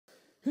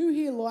Who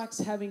here likes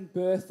having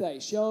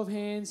birthdays? Show of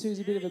hands, who's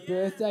a bit of a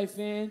birthday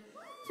fan?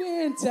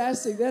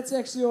 Fantastic. That's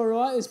actually all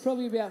right. There's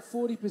probably about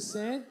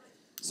 40%.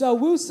 So I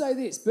will say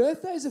this.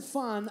 Birthdays are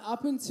fun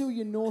up until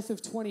you're north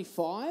of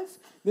 25.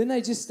 Then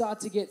they just start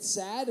to get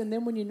sad. And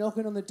then when you're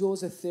knocking on the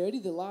doors of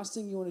 30, the last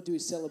thing you want to do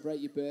is celebrate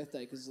your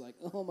birthday because it's like,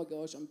 oh my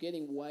gosh, I'm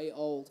getting way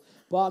old.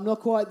 But I'm not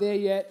quite there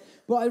yet.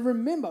 But I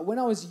remember when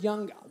I was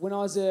younger, when I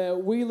was a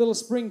wee little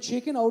spring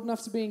chicken, old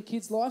enough to be in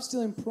kids' life,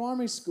 still in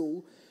primary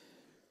school,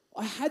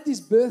 I had this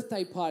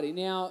birthday party.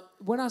 Now,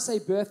 when I say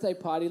birthday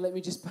party, let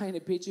me just paint a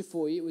picture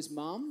for you. It was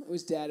mum, it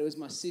was dad, it was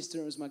my sister,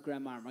 it was my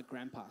grandma and my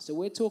grandpa. So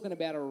we're talking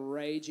about a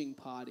raging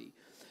party.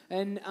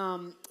 And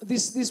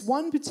this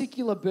one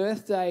particular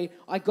birthday,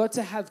 I got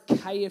to have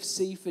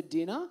KFC for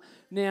dinner.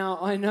 Now,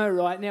 I know,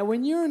 right? Now,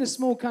 when you're in a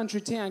small country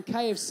town,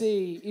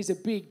 KFC is a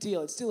big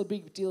deal. It's still a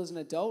big deal as an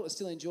adult. I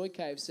still enjoy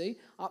KFC.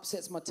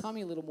 Upsets my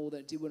tummy a little more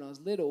than it did when I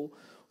was little.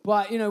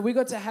 But, you know, we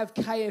got to have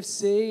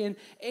KFC, and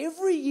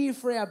every year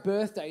for our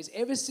birthdays,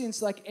 ever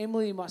since, like,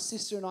 Emily, my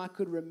sister, and I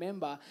could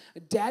remember,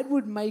 Dad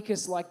would make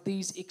us, like,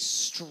 these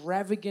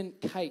extravagant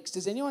cakes.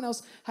 Does anyone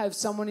else have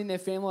someone in their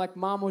family, like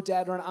mum or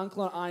dad or an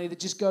uncle or auntie, that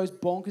just goes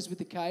bonkers with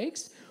the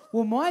cakes?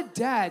 Well, my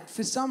dad,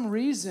 for some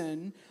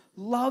reason,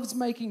 loves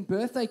making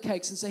birthday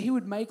cakes, and so he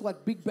would make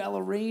like big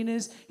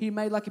ballerinas. He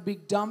made like a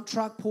big dump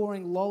truck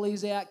pouring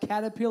lollies out,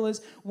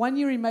 caterpillars. One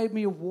year he made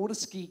me a water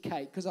ski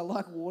cake because I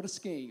like water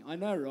skiing. I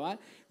know, right?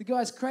 The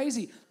guy's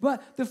crazy.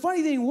 But the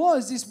funny thing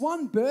was, this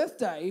one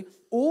birthday,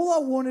 all I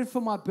wanted for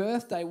my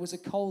birthday was a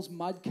Coles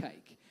mud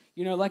cake.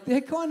 You know, like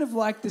they're kind of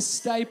like the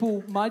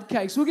staple mud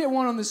cakes. We'll get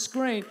one on the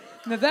screen.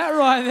 Now that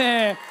right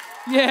there,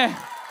 yeah.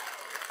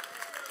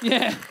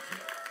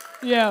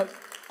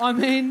 I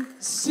mean,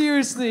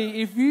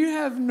 seriously, if you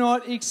have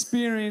not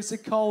experienced a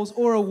Coles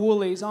or a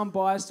Woolies, I'm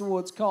biased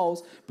towards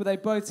Coles, but they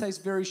both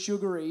taste very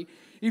sugary.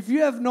 If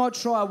you have not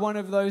tried one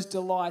of those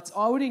delights,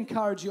 I would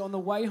encourage you on the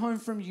way home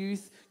from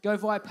youth, go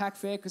via Pack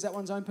Fair because that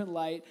one's open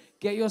late,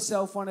 get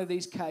yourself one of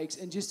these cakes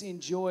and just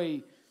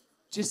enjoy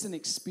just an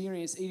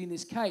experience eating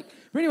this cake.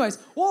 But anyways,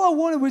 all I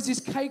wanted was this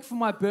cake for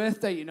my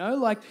birthday, you know,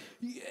 like,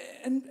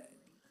 and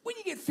when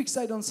you get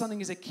fixated on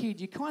something as a kid,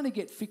 you kind of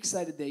get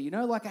fixated there, you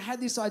know? Like I had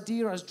this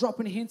idea, I was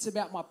dropping hints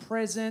about my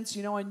presents,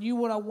 you know, I knew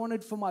what I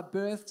wanted for my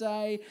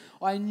birthday.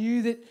 I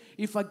knew that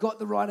if I got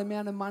the right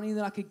amount of money,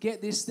 then I could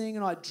get this thing,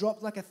 and I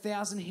dropped like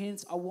 1,000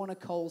 hints. I want a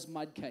Coles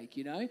mud cake,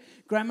 you know?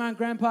 Grandma and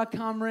Grandpa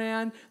come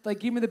round, they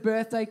give me the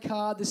birthday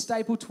card, the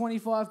staple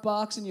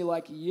 $25, and you're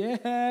like,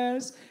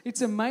 yes.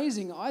 It's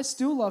amazing. I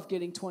still love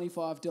getting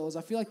 $25.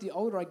 I feel like the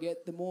older I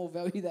get, the more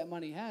value that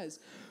money has.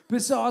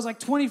 But so I was like,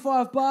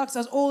 $25, I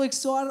was all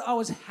excited, I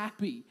was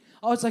happy.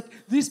 I was like,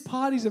 this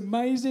party's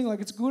amazing,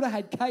 like it's good, I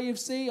had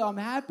KFC, I'm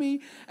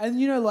happy. And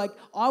you know, like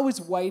I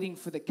was waiting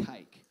for the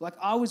cake. Like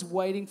I was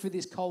waiting for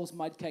this Coles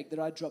mud cake that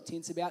I dropped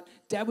hints about.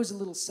 Dad was a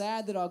little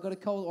sad that I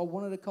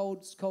wanted a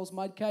Coles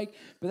mud cake,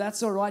 but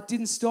that's all right,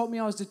 didn't stop me,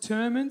 I was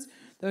determined.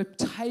 The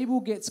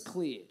table gets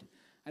cleared.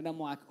 And I'm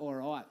like, all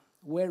right,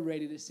 we're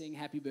ready to sing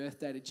happy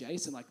birthday to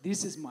Jason. Like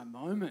this is my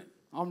moment.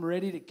 I'm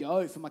ready to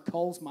go for my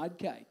Coles mud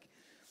cake.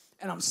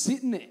 And I'm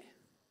sitting there,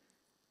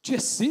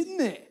 just sitting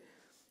there.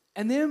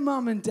 And then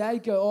Mum and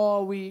Dad go,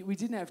 oh, we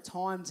didn't have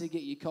time to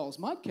get you Coles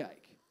mud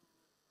cake.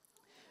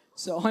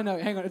 So I know,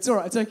 hang on, it's all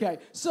right, it's okay.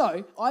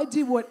 So I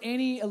did what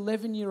any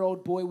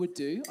 11-year-old boy would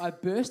do. I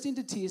burst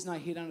into tears and I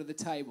hid under the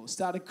table.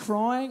 Started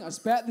crying, I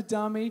spat the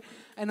dummy,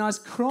 and I was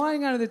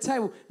crying under the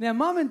table. Now,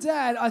 Mum and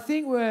Dad, I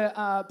think were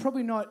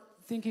probably not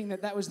thinking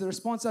that was the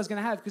response I was going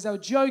to have because they were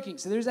joking.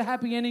 So there's a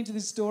happy ending to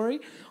this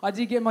story. I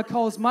did get my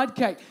Coles mud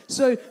cake.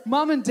 So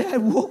Mum and Dad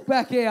walk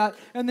back out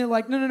and they're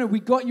like, no, we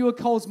got you a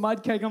Coles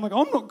mud cake. I'm like,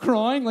 I'm not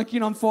crying. Like, you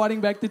know, I'm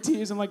fighting back the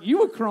tears. I'm like, you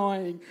were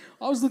crying.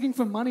 I was looking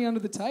for money under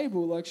the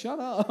table. Like, shut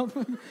up.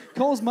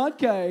 Coles mud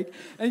cake.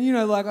 And, you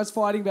know, like I was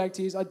fighting back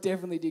tears. I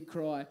definitely did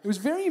cry. It was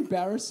very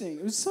embarrassing.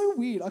 It was so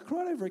weird. I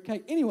cried over a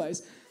cake.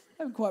 Anyways, I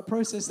haven't quite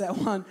processed that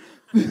one.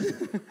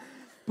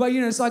 But,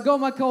 you know, so I got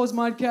my Coles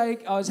mud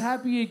cake. I was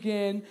happy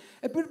again.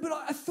 But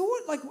I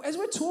thought, like, as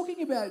we're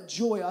talking about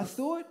joy, I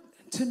thought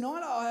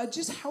tonight I'd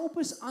just help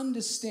us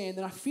understand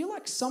that I feel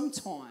like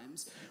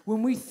sometimes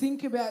when we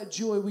think about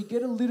joy, we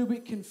get a little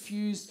bit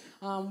confused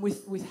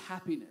with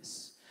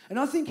happiness. And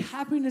I think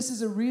happiness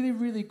is a really,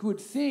 really good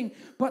thing.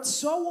 But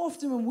so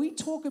often when we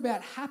talk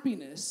about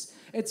happiness,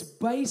 it's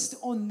based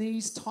on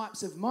these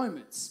types of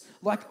moments.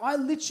 Like I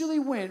literally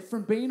went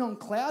from being on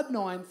cloud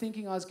 9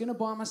 thinking I was going to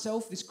buy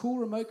myself this cool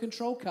remote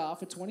control car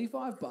for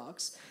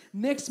 $25.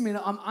 Next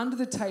minute, I'm under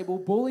the table,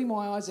 bawling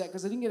my eyes out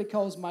because I didn't get a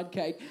Coles mud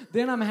cake.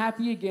 Then I'm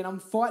happy again. I'm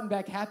fighting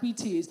back happy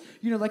tears.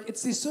 You know, like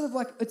it's this sort of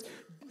like...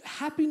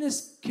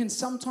 happiness can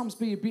sometimes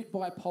be a bit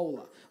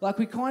bipolar. Like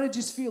we kind of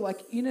just feel like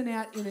in and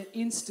out in an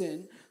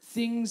instant,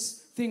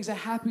 things are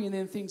happy and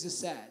then things are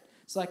sad.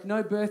 It's like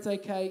no birthday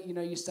cake, you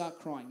know, you start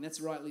crying.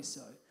 That's rightly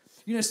so.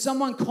 You know,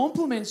 someone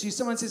compliments you,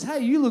 someone says, hey,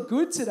 you look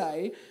good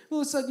today. All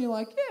of a sudden you're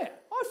like, yeah,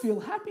 I feel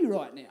happy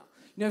right now.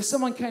 You know, if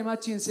someone came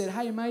up to you and said,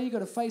 hey, mate, you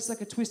got a face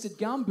like a twisted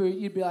gum boot,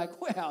 you'd be like,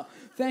 wow,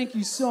 thank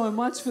you so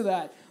much for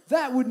that.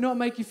 That would not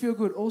make you feel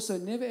good. Also,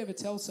 never ever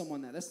tell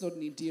someone that. That's not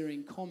an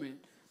endearing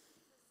comment.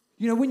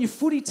 You know, when your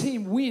footy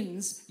team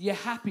wins, you're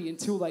happy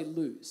until they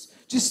lose.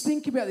 Just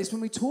think about this.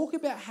 When we talk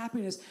about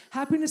happiness,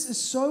 happiness is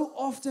so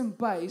often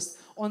based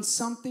on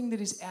something that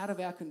is out of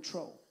our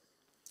control.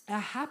 Our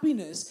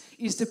happiness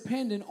is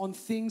dependent on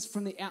things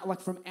from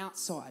from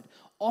outside.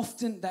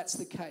 Often that's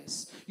the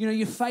case. You know,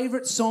 your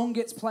favorite song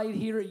gets played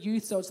here at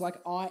youth, so it's like,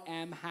 I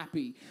am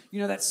happy. You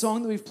know, that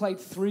song that we've played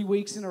 3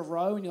 weeks in a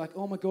row, and you're like,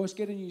 oh my gosh,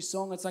 get a new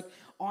song. It's like,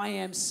 I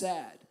am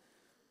sad.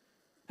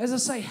 As I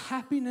say,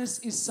 happiness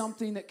is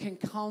something that can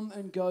come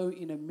and go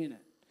in a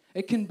minute.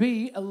 It can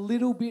be a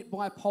little bit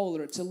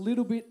bipolar. It's a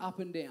little bit up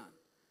and down.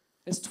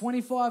 It's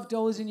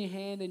 $25 in your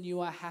hand and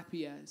you are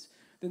happy as.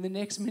 Then the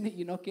next minute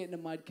you're not getting a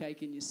mud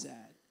cake and you're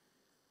sad.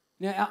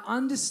 Now, our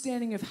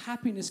understanding of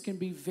happiness can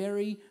be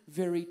very,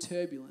 very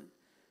turbulent.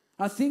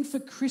 I think for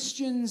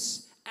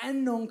Christians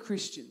and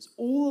non-Christians,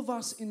 all of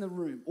us in the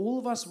room, all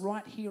of us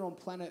right here on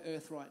planet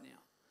Earth right now,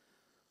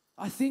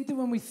 I think that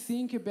when we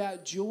think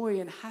about joy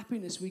and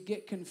happiness, we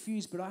get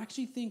confused, but I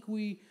actually think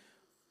we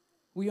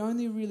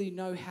only really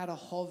know how to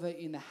hover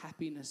in the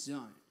happiness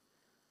zone.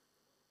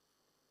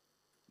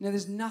 Now,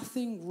 there's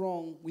nothing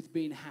wrong with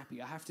being happy.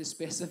 I have to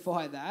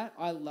specify that.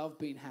 I love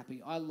being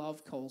happy. I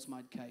love Coles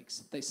mud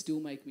cakes. They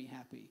still make me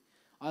happy.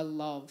 I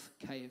love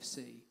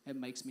KFC. It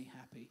makes me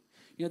happy.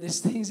 You know, there's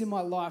things in my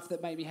life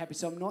that make me happy.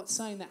 So I'm not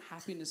saying that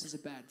happiness is a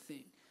bad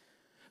thing.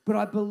 But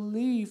I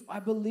believe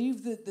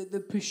that the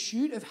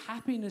pursuit of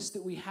happiness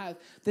that we have,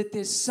 that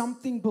there's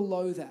something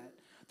below that.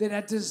 That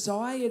our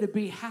desire to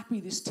be happy,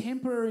 this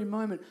temporary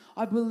moment,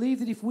 I believe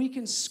that if we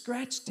can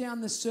scratch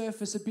down the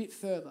surface a bit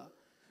further,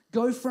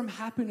 go from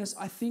happiness,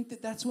 I think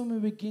that that's when we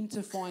begin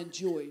to find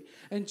joy.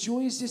 And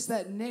joy is just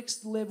that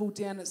next level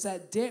down. It's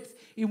that depth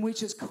in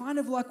which it's kind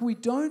of like we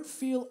don't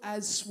feel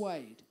as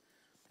swayed.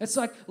 It's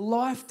like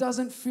life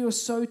doesn't feel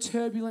so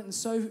turbulent and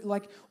so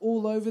like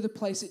all over the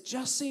place. It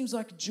just seems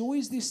like joy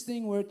is this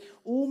thing where it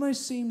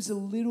almost seems a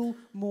little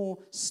more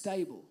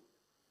stable.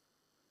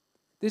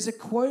 There's a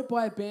quote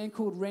by a band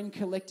called Ren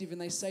Collective,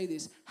 and they say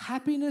this: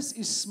 happiness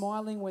is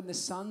smiling when the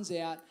sun's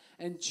out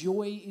and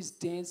joy is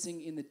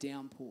dancing in the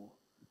downpour.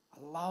 I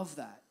love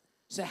that.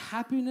 So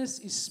happiness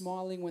is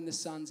smiling when the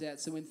sun's out.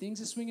 So when things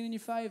are swinging in your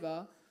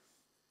favor,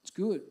 it's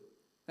good.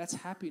 That's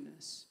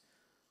happiness.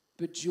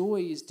 But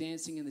joy is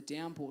dancing in the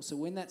downpour. So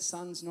when that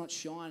sun's not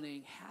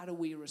shining, how do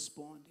we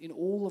respond? In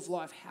all of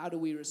life, how do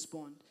we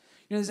respond?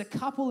 You know, there's a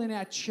couple in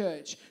our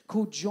church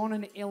called John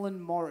and Ellen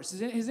Morris.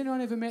 Has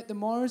anyone ever met the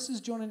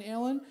Morrises, John and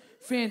Ellen?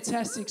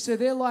 Fantastic. So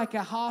they're like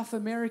a half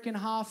American,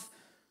 half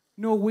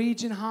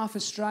Norwegian, half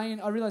Australian.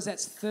 I realise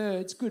that's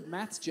thirds. Good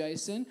maths,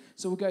 Jason.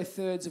 So we'll go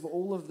thirds of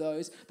all of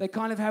those. They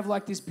kind of have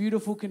like this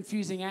beautiful,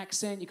 confusing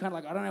accent. You're kind of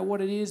like, I don't know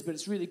what it is, but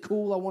it's really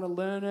cool. I want to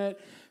learn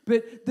it.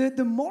 But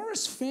the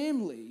Morris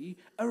family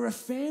are a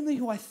family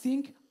who I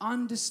think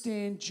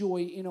understand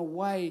joy in a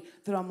way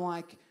that I'm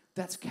like,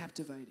 that's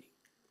captivating.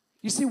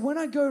 You see, when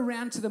I go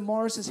around to the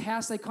Morris'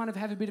 house, they kind of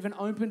have a bit of an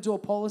open door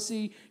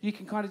policy. You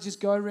can kind of just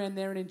go around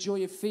there and enjoy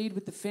your feed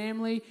with the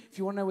family. If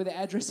you want to know where the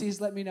address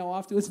is, let me know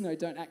afterwards. No,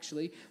 don't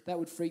actually. That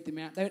would freak them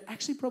out. They would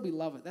actually probably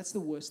love it. That's the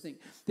worst thing.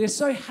 They're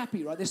so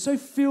happy, right? They're so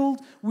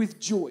filled with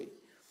joy.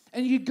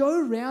 And you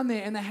go around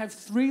there and they have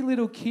 3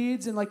 little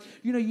kids and like,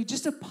 you know, you're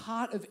just a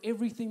part of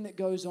everything that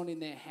goes on in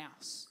their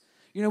house.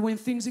 You know, when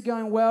things are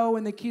going well,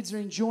 when the kids are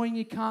enjoying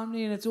your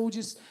company and it's all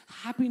just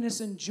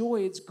happiness and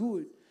joy, it's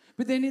good.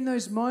 But then in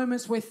those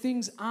moments where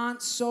things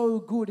aren't so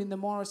good in the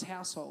Morris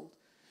household,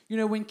 you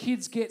know, when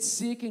kids get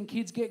sick and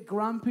kids get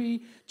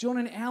grumpy, John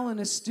and Alan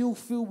are still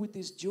filled with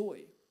this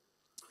joy.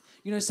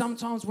 You know,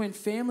 sometimes when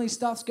family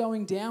stuff's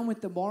going down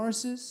with the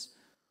Morrises,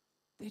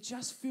 they're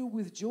just filled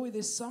with joy.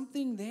 There's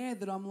something there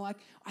that I'm like,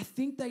 I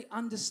think they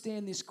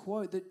understand this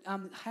quote that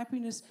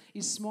happiness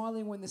is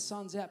smiling when the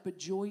sun's out, but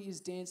joy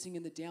is dancing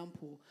in the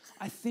downpour.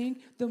 I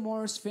think the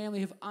Morris family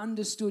have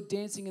understood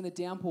dancing in the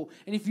downpour.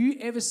 And if you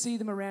ever see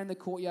them around the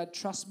courtyard,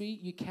 trust me,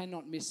 you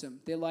cannot miss them.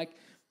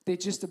 They're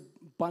just a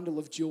bundle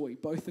of joy,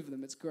 both of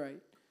them. It's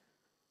great.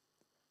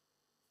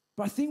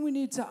 But I think we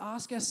need to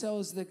ask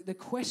ourselves the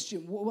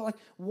question, like,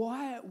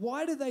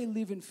 why do they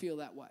live and feel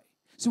that way?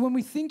 So when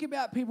we think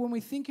about people, when we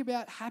think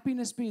about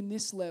happiness being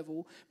this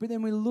level, but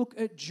then we look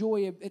at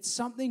joy, it's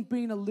something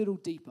being a little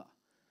deeper.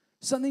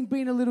 Something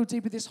being a little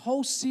deeper. This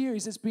whole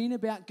series has been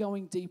about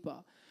going deeper.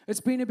 It's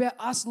been about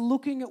us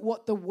looking at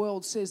what the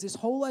world says. This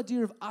whole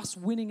idea of us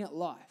winning at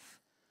life.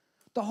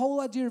 The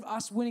whole idea of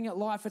us winning at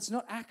life, it's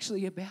not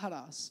actually about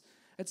us.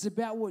 It's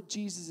about what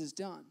Jesus has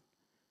done.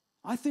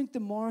 I think the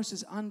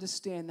Morrises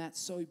understand that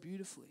so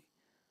beautifully.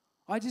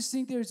 I just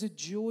think there's a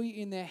joy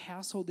in their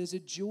household. There's a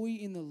joy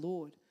in the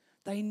Lord.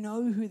 They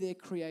know who their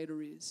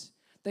Creator is.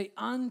 They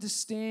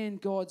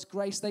understand God's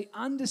grace. They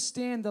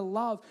understand the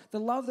love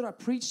that I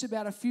preached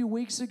about a few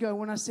weeks ago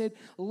when I said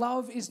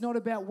love is not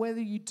about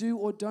whether you do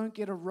or don't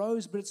get a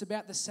rose, but it's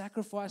about the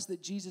sacrifice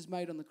that Jesus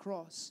made on the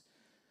cross.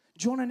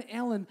 John and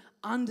Ellen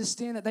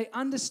understand that. They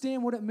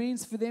understand what it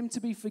means for them to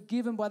be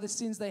forgiven by the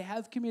sins they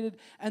have committed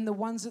and the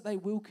ones that they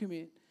will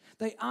commit.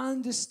 They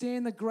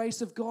understand the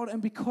grace of God,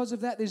 and because of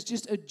that, there's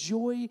just a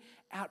joy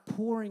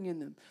outpouring in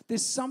them.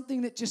 There's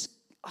something that just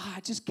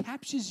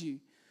captures you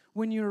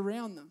when you're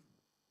around them.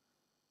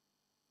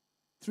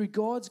 Through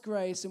God's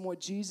grace and what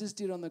Jesus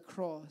did on the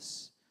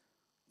cross,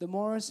 the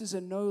Morrises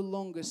are no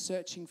longer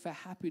searching for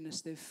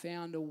happiness. They've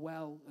found a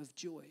well of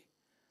joy.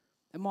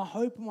 And my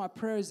hope and my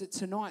prayer is that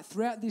tonight,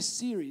 throughout this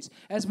series,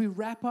 as we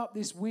wrap up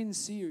this Win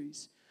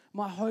series,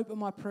 my hope and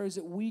my prayer is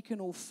that we can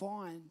all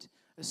find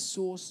a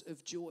source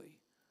of joy.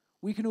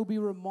 We can all be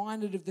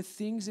reminded of the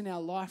things in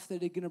our life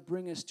that are going to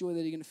bring us joy,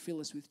 that are going to fill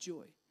us with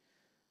joy.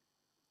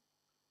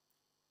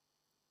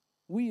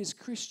 We as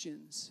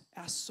Christians,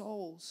 our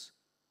souls,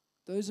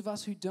 those of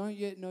us who don't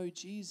yet know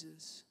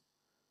Jesus,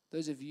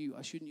 those of you,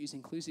 I shouldn't use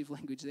inclusive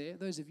language there,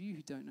 those of you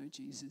who don't know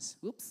Jesus,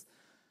 whoops,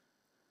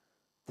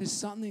 there's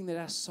something that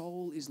our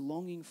soul is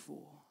longing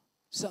for,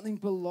 something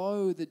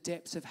below the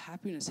depths of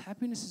happiness.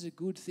 Happiness is a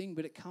good thing,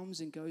 but it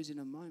comes and goes in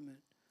a moment.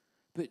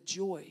 But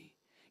joy,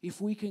 if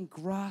we can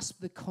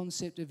grasp the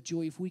concept of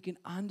joy, if we can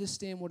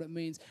understand what it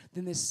means,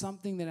 then there's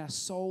something that our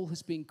soul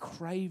has been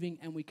craving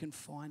and we can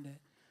find it.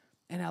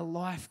 And our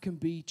life can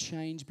be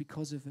changed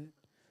because of it.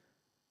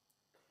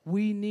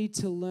 We need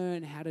to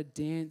learn how to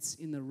dance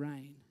in the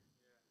rain.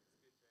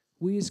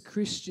 We as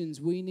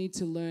Christians, we need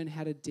to learn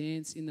how to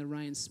dance in the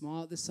rain,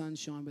 smile at the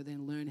sunshine, but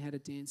then learn how to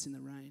dance in the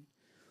rain.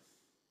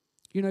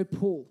 You know,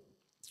 Paul,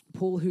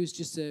 who's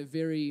just a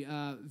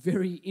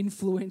very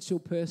influential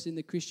person in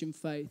the Christian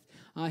faith,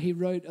 he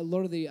wrote a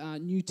lot of the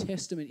New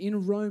Testament.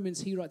 In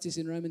Romans, he writes this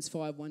in Romans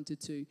 5,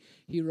 1-2.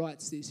 He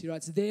writes this. He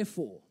writes,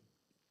 "Therefore,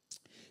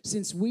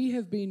 since we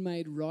have been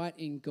made right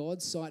in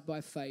God's sight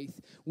by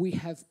faith, we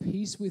have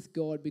peace with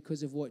God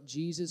because of what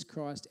Jesus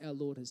Christ our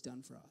Lord has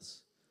done for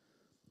us.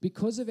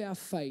 Because of our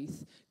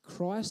faith,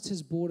 Christ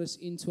has brought us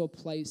into a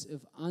place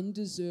of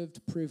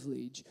undeserved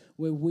privilege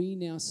where we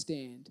now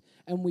stand,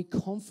 and we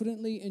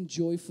confidently and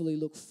joyfully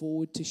look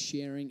forward to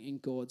sharing in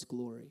God's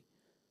glory."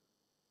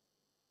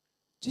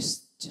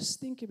 Just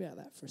think about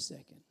that for a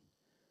second.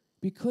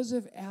 Because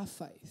of our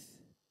faith,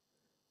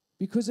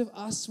 because of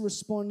us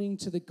responding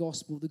to the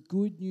gospel, the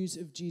good news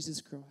of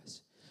Jesus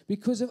Christ,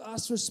 because of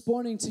us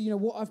responding to,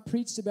 what I've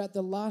preached about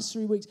the last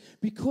 3 weeks,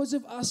 because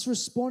of us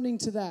responding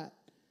to that,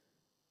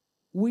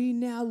 we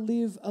now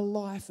live a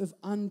life of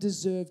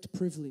undeserved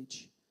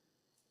privilege.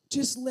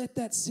 Just let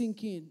that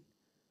sink in.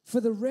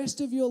 For the rest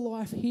of your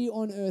life here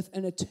on earth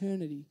and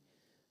eternity,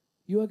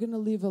 you are going to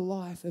live a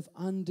life of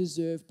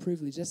undeserved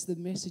privilege. That's the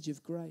message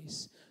of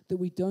grace, that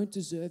we don't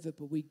deserve it,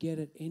 but we get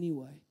it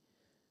anyway.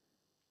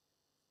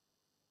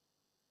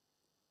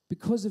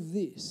 Because of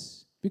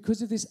this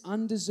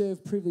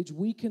undeserved privilege,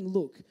 we can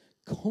look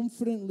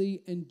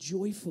confidently and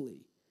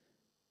joyfully,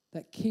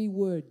 that key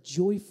word,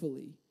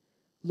 joyfully,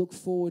 look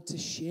forward to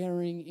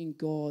sharing in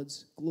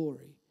God's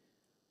glory.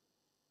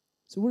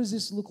 So what does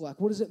this look like?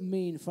 What does it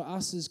mean for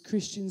us as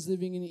Christians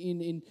living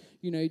in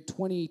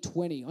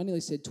 2020? I nearly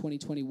said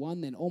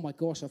 2021 then. Oh my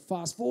gosh, I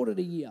fast forwarded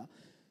a year.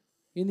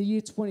 In the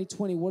year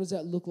 2020, what does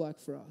that look like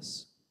for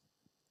us?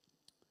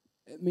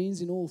 It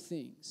means in all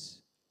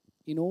things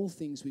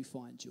we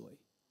find joy.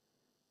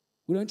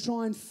 We don't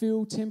try and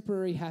feel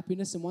temporary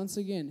happiness. And once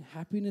again,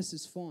 happiness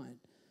is fine.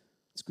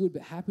 It's good,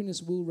 but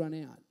happiness will run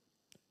out.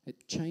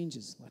 It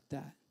changes like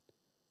that.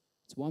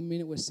 It's 1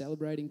 minute we're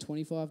celebrating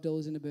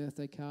 $25 in a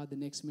birthday card. The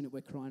next minute we're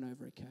crying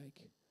over a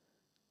cake.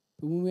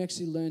 But when we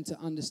actually learn to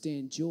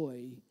understand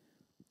joy,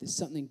 there's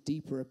something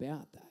deeper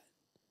about that.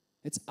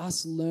 It's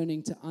us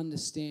learning to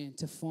understand,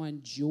 to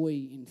find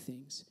joy in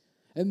things.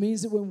 It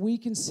means that when we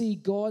can see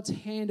God's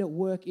hand at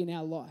work in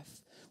our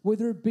life,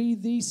 whether it be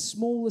the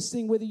smallest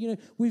thing, whether,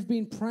 we've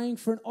been praying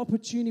for an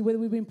opportunity, whether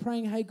we've been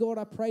praying, hey, God,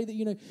 I pray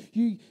that,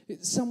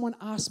 someone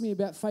asked me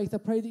about faith. I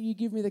pray that you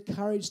give me the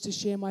courage to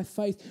share my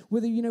faith.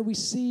 Whether, we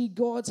see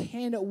God's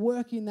hand at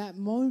work in that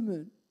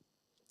moment,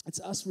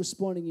 it's us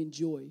responding in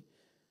joy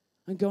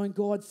and going,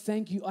 God,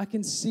 thank you. I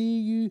can see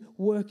you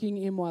working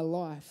in my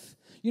life.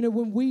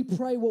 When we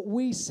pray, what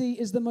we see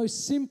is the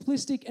most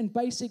simplistic and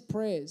basic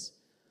prayers.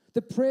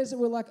 The prayers that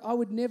we're like, I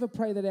would never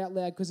pray that out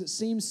loud because it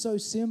seems so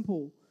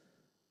simple.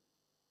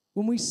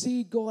 When we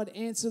see God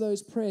answer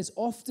those prayers,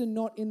 often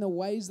not in the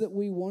ways that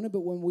we want it,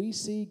 but when we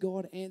see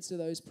God answer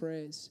those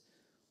prayers,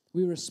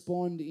 we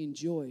respond in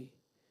joy,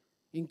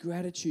 in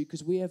gratitude,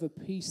 because we have a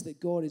peace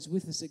that God is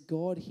with us, that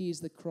God hears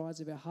the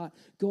cries of our heart.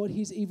 God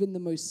hears even the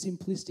most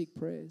simplistic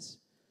prayers.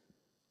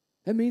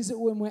 It means that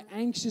when we're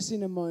anxious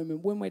in a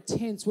moment, when we're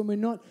tense, when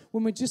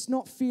we're just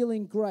not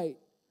feeling great,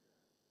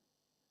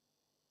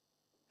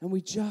 and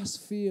we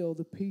just feel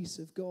the peace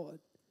of God,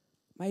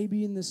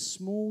 maybe in the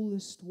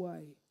smallest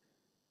way,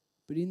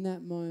 but in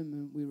that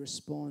moment, we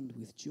respond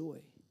with joy.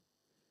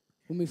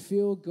 When we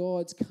feel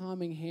God's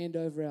calming hand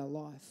over our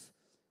life,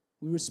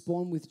 we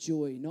respond with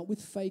joy, not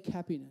with fake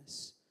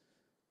happiness,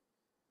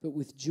 but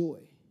with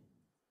joy.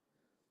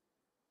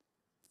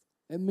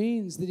 It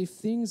means that if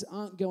things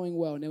aren't going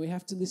well, now we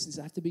have to listen,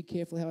 so I have to be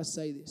careful how I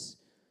say this.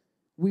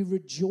 We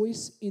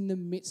rejoice in the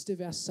midst of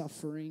our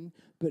suffering,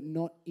 but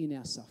not in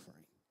our suffering.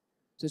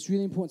 So it's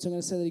really important. So I'm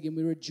going to say that again.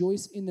 We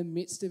rejoice in the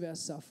midst of our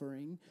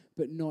suffering,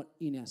 but not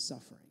in our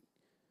suffering.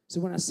 So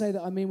when I say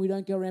that, I mean we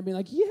don't go around being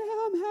like, yeah,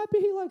 I'm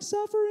happy, like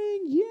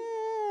suffering,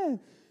 yeah.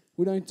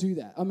 We don't do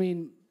that. I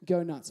mean,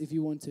 go nuts if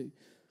you want to.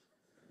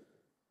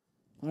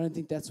 I don't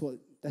think that's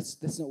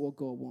not what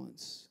God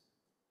wants.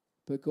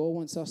 But God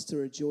wants us to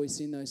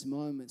rejoice in those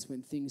moments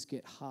when things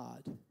get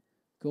hard.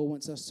 God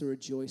wants us to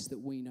rejoice that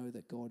we know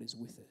that God is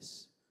with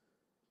us.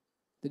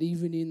 That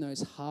even in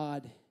those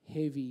hard,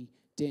 heavy,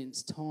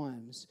 dense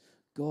times,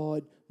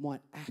 God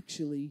might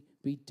actually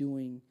be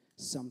doing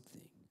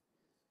something.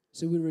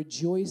 So we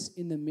rejoice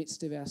in the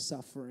midst of our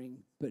suffering,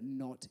 but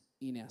not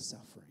in our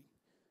suffering.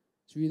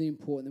 It's really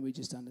important that we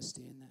just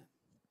understand that.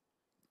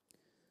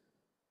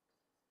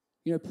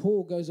 You know,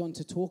 Paul goes on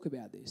to talk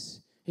about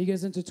this. He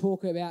goes on to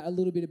talk about a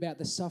little bit about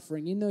the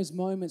suffering. In those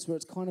moments where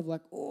it's kind of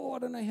like, oh, I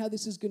don't know how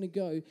this is going to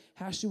go.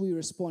 How should we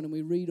respond? And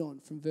we read on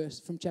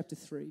from chapter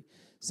 3. It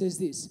says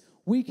this,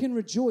 we can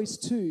rejoice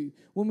too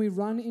when we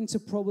run into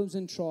problems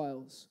and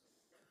trials,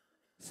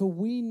 for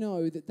we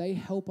know that they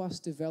help us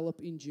develop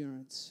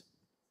endurance.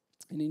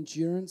 And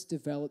endurance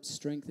develops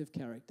strength of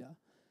character.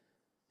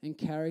 And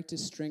character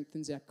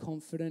strengthens our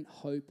confident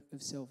hope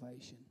of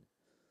salvation.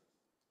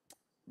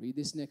 Read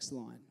this next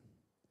line.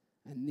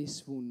 And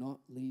this will not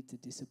lead to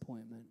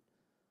disappointment,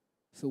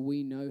 for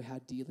we know how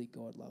dearly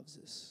God loves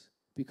us,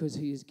 because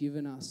he has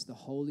given us the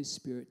Holy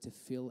Spirit to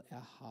fill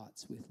our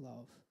hearts with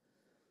love.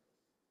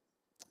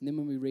 And then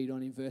when we read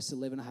on in verse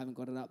 11, I haven't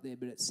got it up there,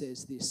 but it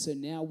says this, so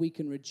now we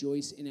can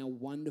rejoice in our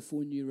wonderful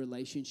new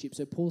relationship.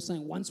 So Paul's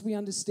saying once we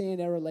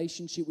understand our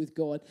relationship with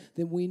God,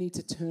 then we need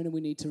to turn and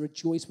we need to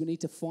rejoice. We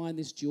need to find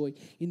this joy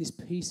in this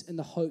peace and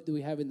the hope that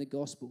we have in the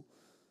gospel.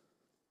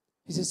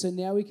 He says, so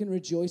now we can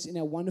rejoice in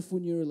our wonderful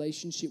new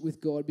relationship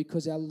with God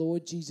because our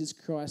Lord Jesus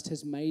Christ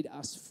has made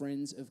us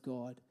friends of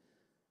God.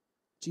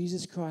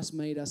 Jesus Christ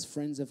made us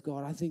friends of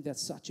God. I think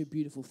that's such a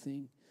beautiful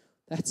thing.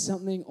 That's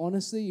something,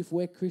 honestly, if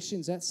we're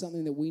Christians, that's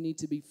something that we need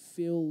to be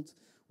filled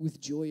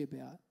with joy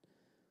about.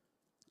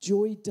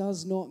 Joy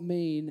does not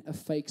mean a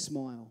fake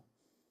smile.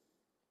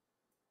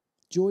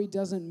 Joy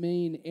doesn't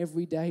mean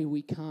every day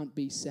we can't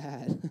be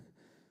sad.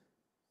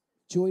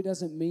 Joy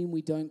doesn't mean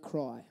we don't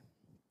cry,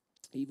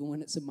 even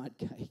when it's a mud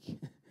cake.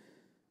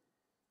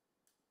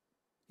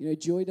 You know,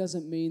 joy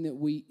doesn't mean that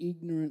we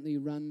ignorantly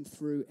run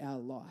through our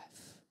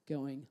life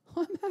going,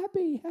 I'm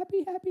happy,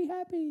 happy, happy,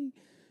 happy.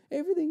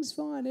 Everything's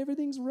fine.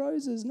 Everything's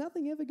roses.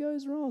 Nothing ever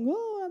goes wrong.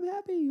 Oh, I'm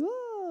happy.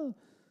 Oh.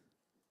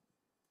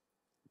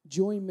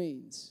 Joy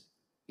means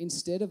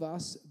instead of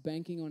us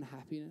banking on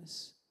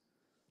happiness,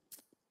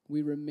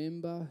 we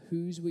remember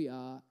whose we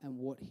are and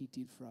what he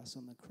did for us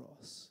on the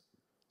cross.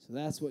 So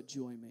that's what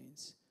joy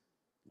means.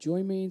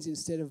 Joy means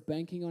instead of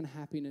banking on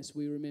happiness,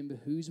 we remember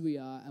whose we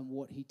are and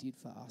what he did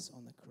for us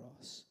on the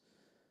cross.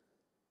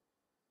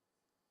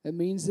 It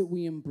means that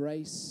we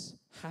embrace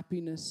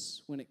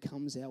happiness when it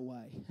comes our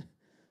way.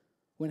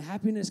 When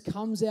happiness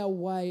comes our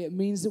way, it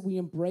means that we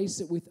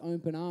embrace it with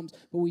open arms,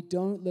 but we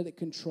don't let it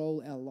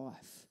control our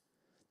life.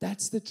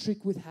 That's the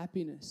trick with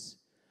happiness.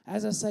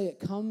 As I say, it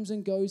comes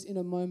and goes in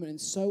a moment,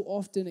 and so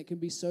often it can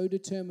be so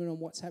determined on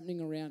what's happening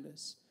around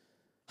us.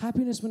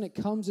 Happiness when it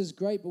comes is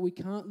great, but we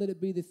can't let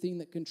it be the thing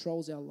that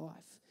controls our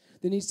life.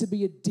 There needs to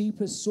be a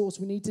deeper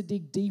source. We need to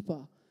dig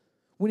deeper.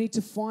 We need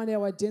to find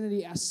our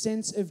identity, our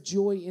sense of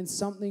joy in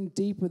something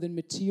deeper than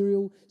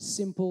material,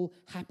 simple,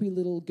 happy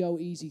little go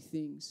easy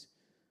things.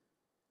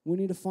 We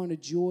need to find a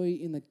joy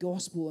in the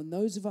gospel. And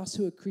those of us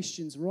who are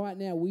Christians right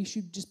now, we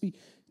should just be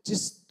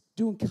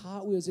doing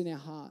cartwheels in our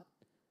heart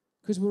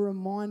because we're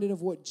reminded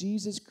of what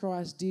Jesus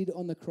Christ did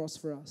on the cross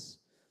for us.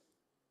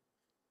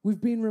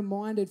 We've been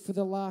reminded for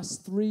the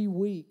last 3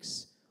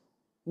 weeks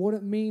what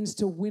it means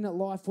to win at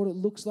life, what it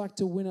looks like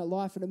to win at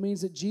life. And it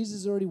means that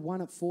Jesus already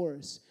won it for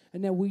us.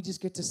 And now we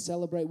just get to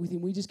celebrate with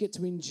him. We just get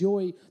to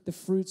enjoy the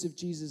fruits of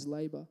Jesus'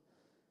 labor.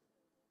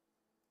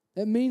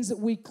 It means that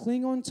we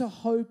cling on to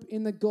hope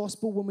in the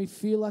gospel when we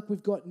feel like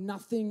we've got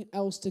nothing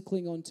else to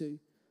cling on to.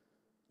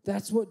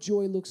 That's what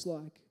joy looks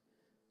like.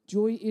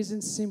 Joy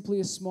isn't simply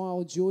a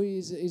smile. Joy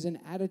is an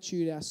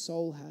attitude our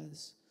soul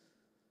has.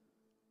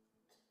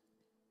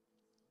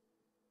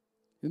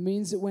 It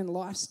means that when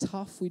life's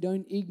tough, we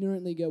don't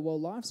ignorantly go, well,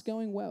 life's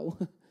going well.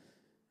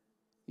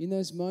 In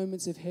those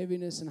moments of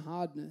heaviness and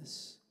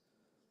hardness,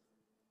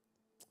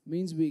 it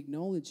means we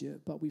acknowledge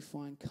it, but we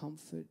find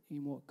comfort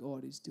in what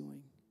God is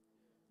doing.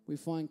 We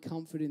find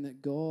comfort in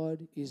that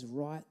God is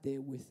right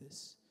there with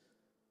us.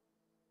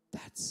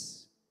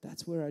 That's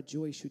where our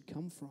joy should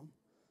come from.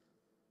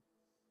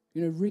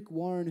 You know, Rick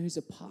Warren, who's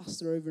a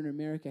pastor over in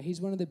America,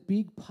 he's one of the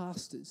big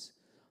pastors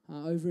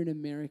over in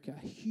America,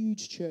 a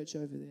huge church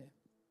over there.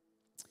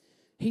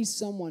 He's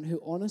someone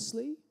who,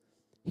 honestly,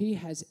 he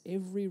has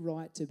every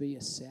right to be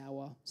a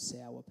sour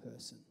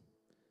person.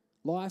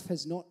 Life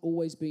has not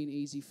always been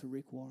easy for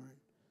Rick Warren.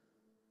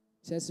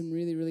 He's had some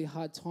really, really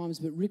hard times,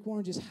 but Rick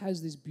Warren just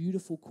has this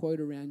beautiful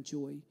quote around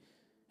joy. And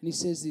he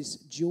says this,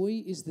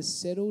 joy is the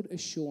settled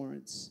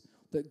assurance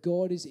that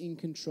God is in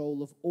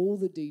control of all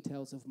the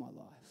details of my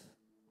life.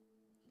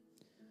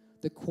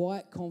 The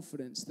quiet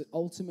confidence that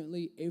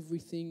ultimately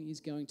everything is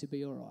going to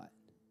be all right.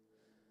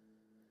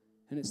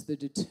 And it's the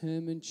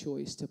determined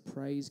choice to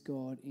praise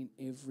God in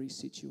every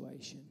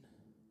situation.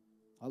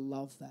 I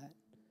love that.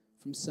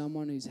 From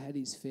someone who's had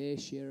his fair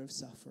share of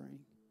suffering.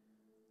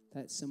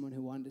 That's someone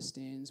who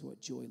understands what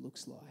joy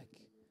looks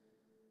like.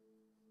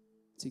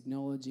 It's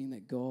acknowledging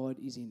that God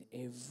is in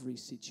every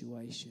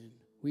situation.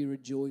 We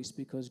rejoice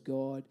because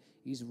God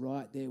is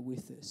right there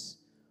with us.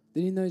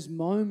 That in those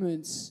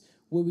moments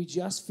where we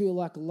just feel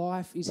like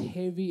life is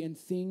heavy and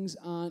things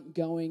aren't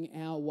going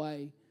our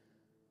way,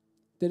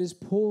 that as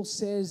Paul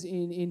says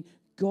in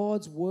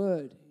God's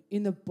word,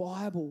 in the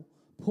Bible,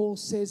 Paul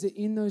says that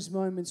in those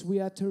moments we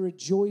are to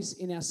rejoice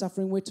in our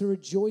suffering. We're to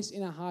rejoice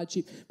in our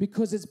hardship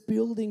because it's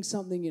building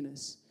something in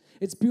us.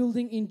 It's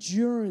building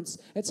endurance.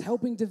 It's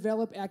helping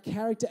develop our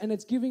character, and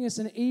it's giving us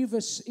an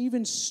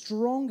even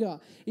stronger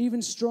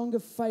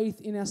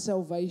faith in our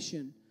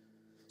salvation.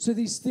 So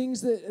these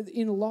things that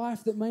in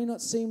life that may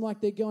not seem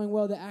like they're going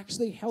well, they're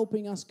actually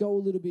helping us go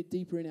a little bit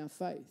deeper in our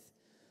faith.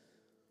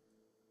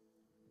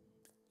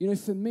 You know,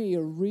 for me,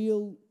 a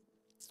really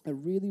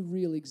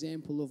real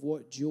example of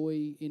what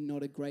joy in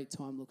not a great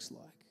time looks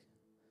like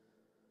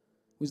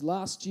was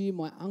last year.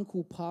 My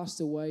uncle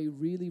passed away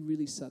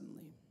really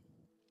suddenly.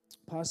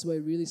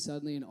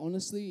 And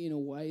honestly, in a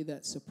way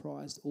that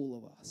surprised all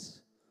of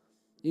us.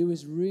 It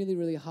was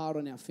really hard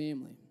on our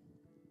family.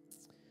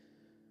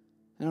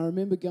 And I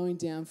remember going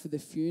down for the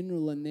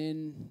funeral and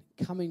then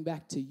coming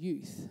back to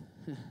youth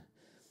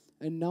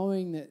and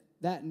knowing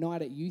that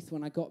night at youth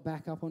when I got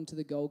back up onto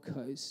the Gold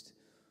Coast,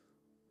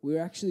 we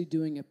were actually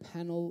doing a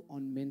panel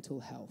on mental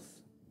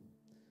health.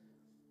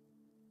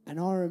 And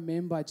I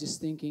remember just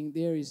thinking,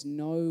 there is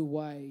no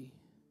way,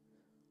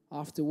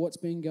 after what's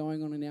been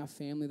going on in our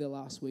family the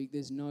last week,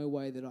 there's no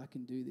way that I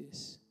can do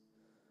this.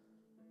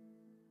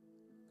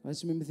 I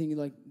just remember thinking,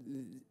 like,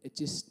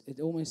 it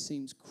almost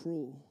seems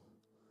cruel.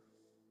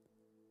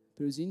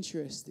 But it was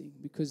interesting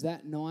because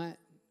that night,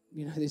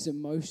 you know, there's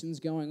emotions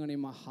going on in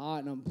my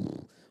heart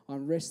and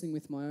I'm wrestling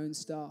with my own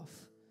stuff.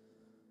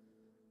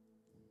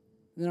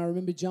 And then I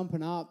remember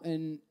jumping up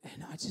and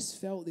I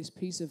just felt this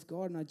peace of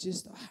God, and I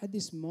had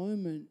this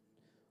moment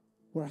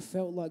where I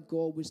felt like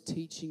God was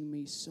teaching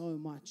me so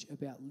much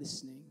about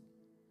listening.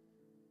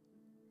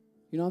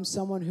 You know, I'm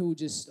someone who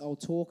I'll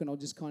talk and I'll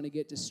just kind of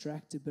get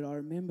distracted, but I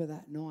remember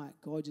that night,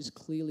 God just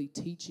clearly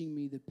teaching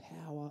me the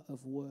power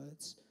of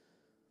words.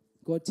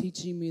 God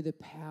teaching me the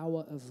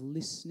power of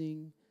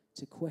listening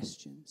to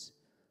questions,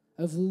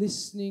 of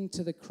listening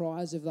to the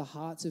cries of the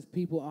hearts of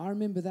people. I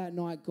remember that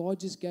night,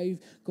 God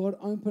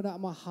opened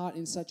up my heart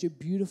in such a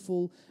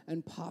beautiful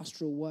and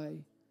pastoral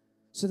way.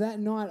 So that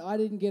night, I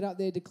didn't get up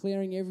there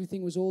declaring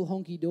everything was all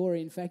honky-dory.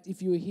 In fact,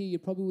 if you were here, you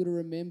probably would have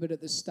remembered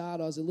at the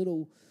start I was a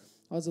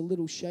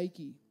little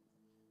shaky.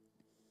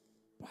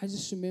 But I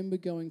just remember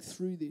going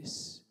through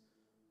this.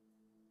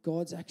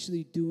 God's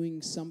actually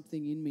doing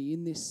something in me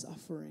in this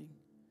suffering.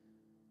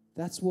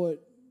 That's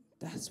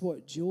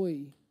what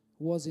joy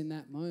was in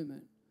that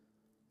moment.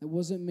 It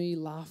wasn't me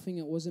laughing.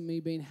 It wasn't me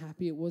being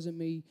happy. It wasn't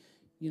me,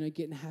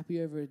 getting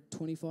happy over a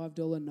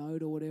 $25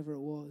 note or whatever it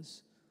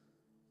was.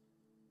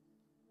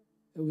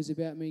 It was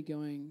about me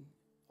going,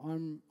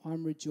 I'm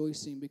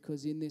rejoicing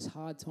because in this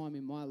hard time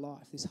in my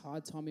life, this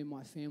hard time in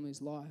my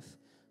family's life,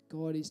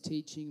 God is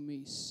teaching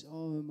me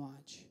so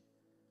much.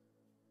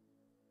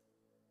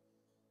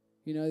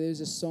 You know, there's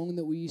a song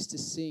that we used to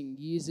sing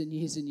years and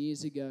years and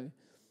years ago,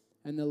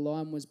 and the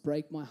line was,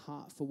 "Break my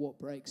heart for what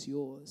breaks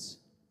yours."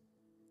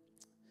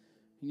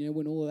 You know,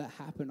 when all of that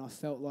happened, I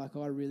felt like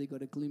I really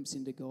got a glimpse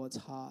into God's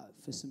heart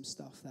for some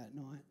stuff that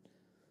night.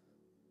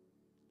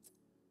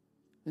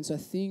 And so I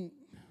think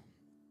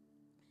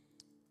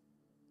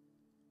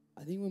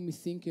when we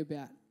think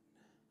about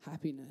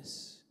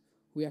happiness,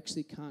 we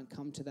actually can't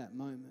come to that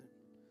moment.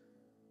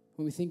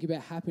 When we think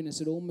about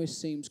happiness, it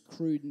almost seems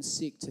crude and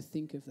sick to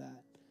think of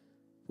that.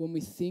 When we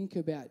think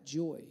about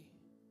joy,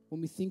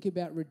 when we think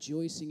about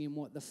rejoicing in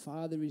what the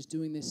Father is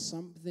doing, there's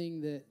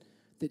something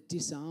that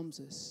disarms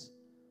us.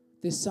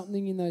 There's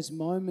something in those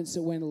moments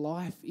that when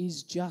life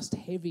is just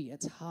heavy,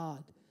 it's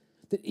hard,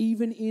 that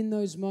even in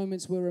those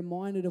moments we're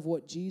reminded of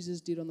what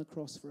Jesus did on the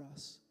cross for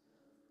us.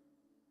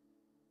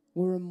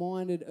 We're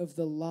reminded of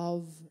the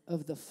love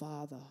of the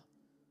Father.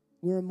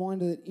 We're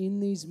reminded that in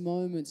these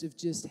moments of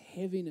just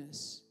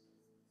heaviness,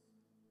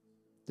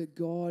 that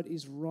God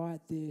is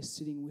right there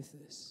sitting with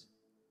us.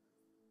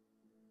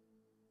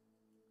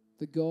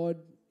 That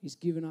God is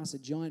giving us a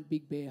giant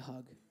big bear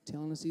hug,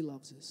 telling us he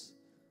loves us.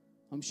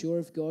 I'm sure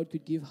if God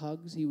could give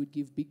hugs, he would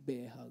give big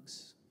bear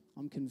hugs.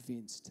 I'm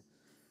convinced.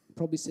 It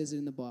probably says it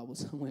in the Bible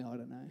somewhere, I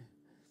don't know.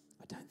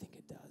 I don't think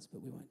it does,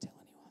 but we won't tell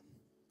anyone.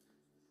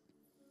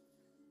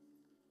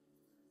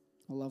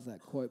 I love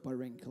that quote by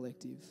Rent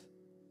Collective.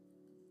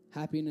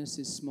 Happiness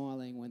is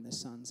smiling when the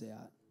sun's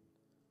out.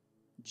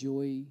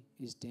 Joy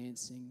is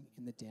dancing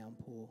in the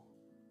downpour.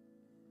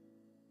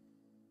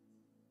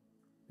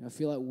 I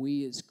feel like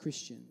we as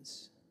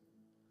Christians,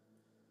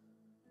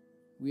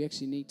 we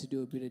actually need to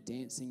do a bit of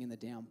dancing in the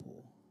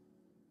downpour.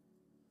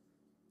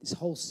 This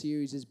whole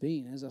series has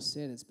been, as I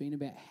said, it's been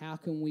about how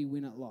can we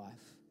win at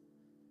life?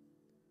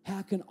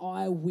 How can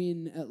I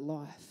win at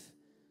life?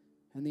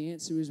 And the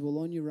answer is, well,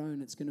 on your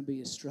own, it's going to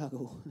be a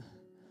struggle.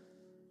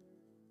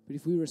 But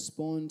if we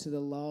respond to the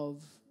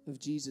love of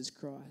Jesus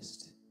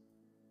Christ,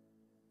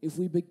 if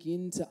we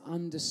begin to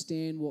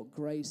understand what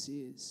grace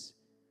is,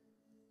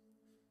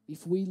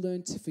 if we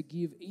learn to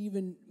forgive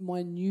even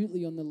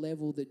minutely on the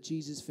level that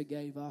Jesus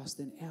forgave us,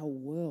 then our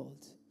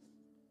world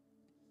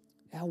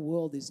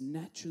is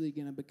naturally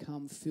going to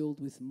become filled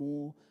with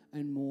more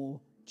and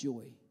more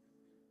joy.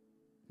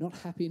 Not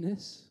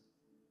happiness,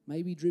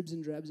 maybe dribs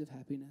and drabs of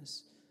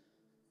happiness,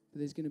 but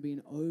there's going to be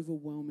an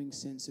overwhelming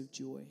sense of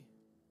joy.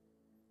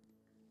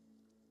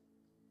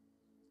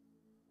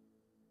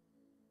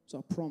 So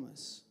I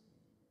promise,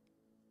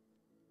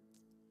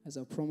 as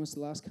I promised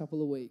the last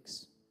couple of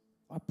weeks,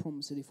 I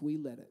promise that if we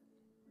let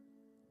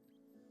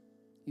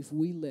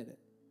it,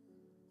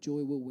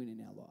 joy will win in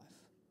our life.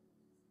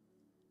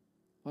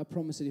 I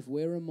promise that if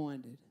we're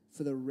reminded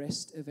for the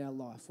rest of our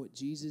life what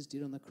Jesus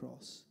did on the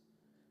cross,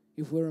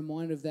 if we're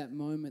reminded of that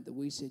moment that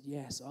we said,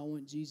 yes, I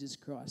want Jesus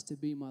Christ to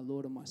be my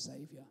Lord and my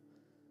Savior,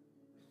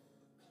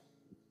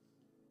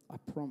 I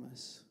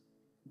promise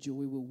joy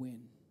will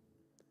win.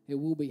 It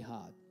will be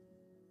hard.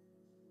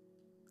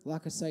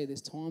 Like I say,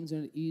 there's times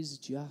when it is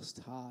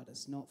just hard.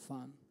 It's not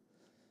fun.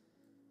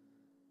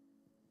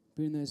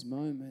 But in those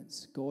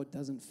moments, God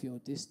doesn't feel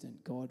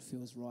distant. God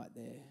feels right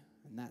there.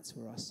 And that's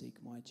where I seek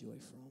my joy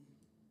from.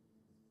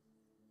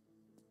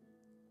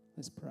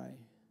 Let's pray.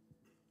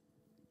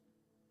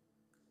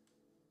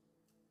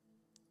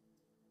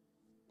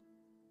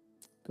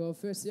 God,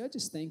 firstly, I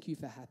just thank you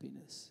for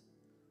happiness.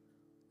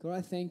 God,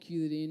 I thank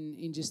you that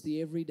in just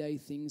the everyday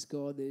things,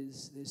 God,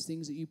 there's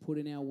things that you put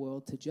in our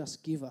world to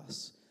just give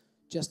us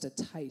just a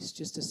taste,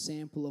 just a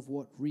sample of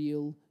what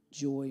real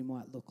joy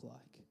might look like.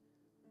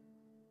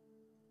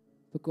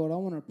 But God, I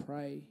want to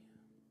pray.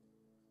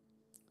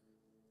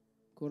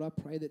 God, I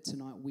pray that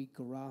tonight we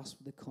grasp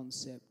the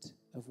concept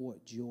of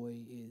what joy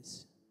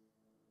is.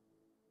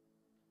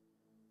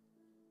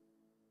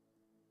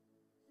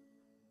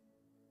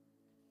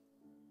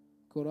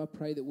 God, I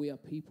pray that we are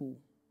people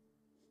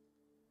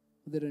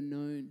that are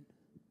known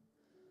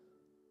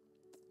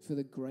for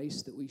the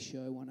grace that we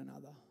show one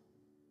another,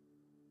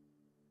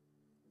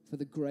 for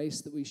the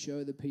grace that we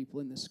show the people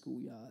in the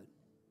schoolyard.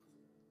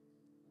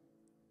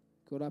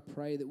 God, I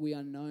pray that we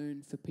are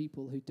known for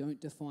people who don't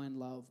define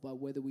love by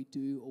whether we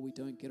do or we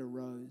don't get a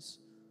rose.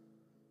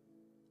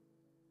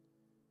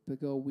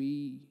 But God,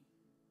 we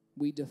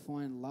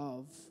define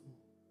love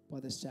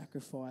by the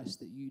sacrifice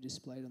that you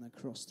displayed on the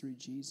cross through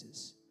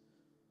Jesus.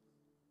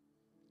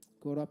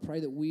 God, I pray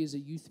that we as a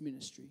youth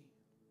ministry,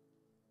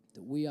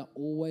 that we are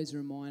always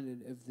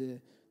reminded of the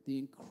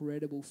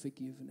incredible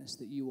forgiveness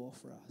that you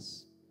offer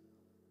us.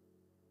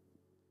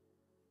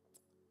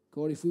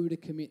 God, if we were to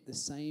commit the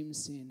same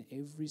sin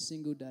every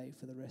single day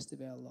for the rest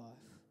of our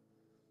life,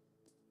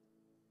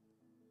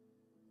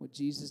 what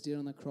Jesus did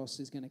on the cross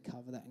is going to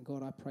cover that. And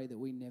God, I pray that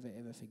we never,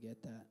 ever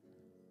forget that.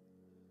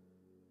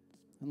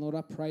 And Lord,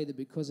 I pray that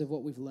because of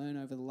what we've learned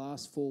over the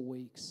last 4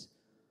 weeks,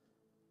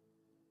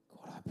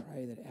 God, I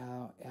pray that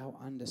our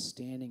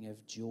understanding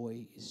of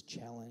joy is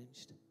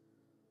challenged.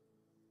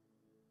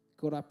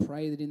 God, I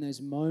pray that in those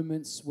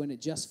moments when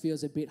it just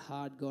feels a bit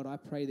hard, God, I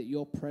pray that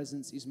your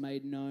presence is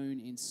made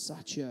known in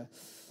such a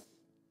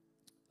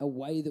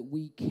way that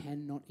we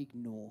cannot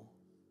ignore.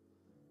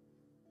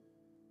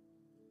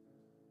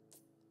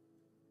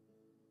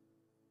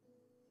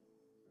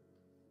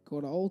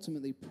 God, I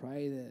ultimately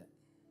pray that,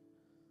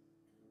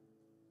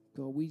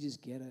 God, we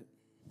just get it.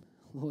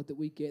 Lord, that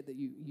we get that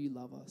you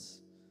love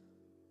us.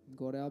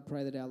 God, I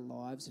pray that our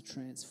lives are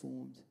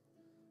transformed.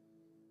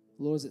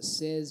 Lord, as it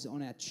says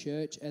on our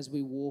church as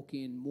we walk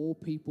in, more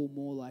people,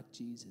 more like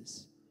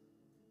Jesus.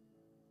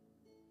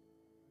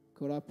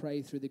 God, I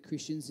pray through the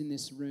Christians in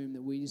this room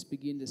that we just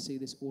begin to see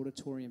this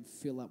auditorium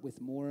fill up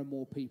with more and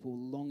more people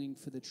longing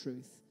for the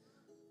truth,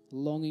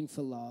 longing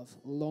for love,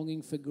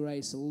 longing for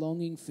grace,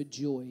 longing for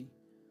joy,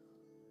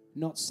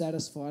 not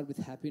satisfied with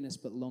happiness,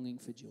 but longing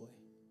for joy.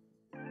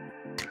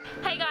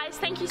 Hey guys,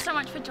 thank you so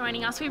much for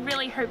joining us. We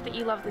really hope that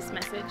you love this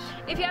message.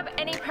 If you have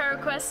any prayer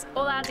requests,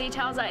 all our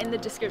details are in the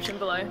description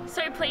below.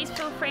 So please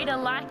feel free to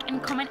like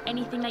and comment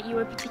anything that you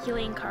were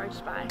particularly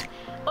encouraged by.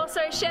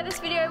 Also, share this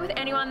video with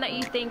anyone that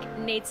you think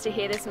needs to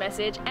hear this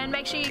message, and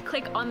make sure you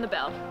click on the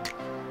bell.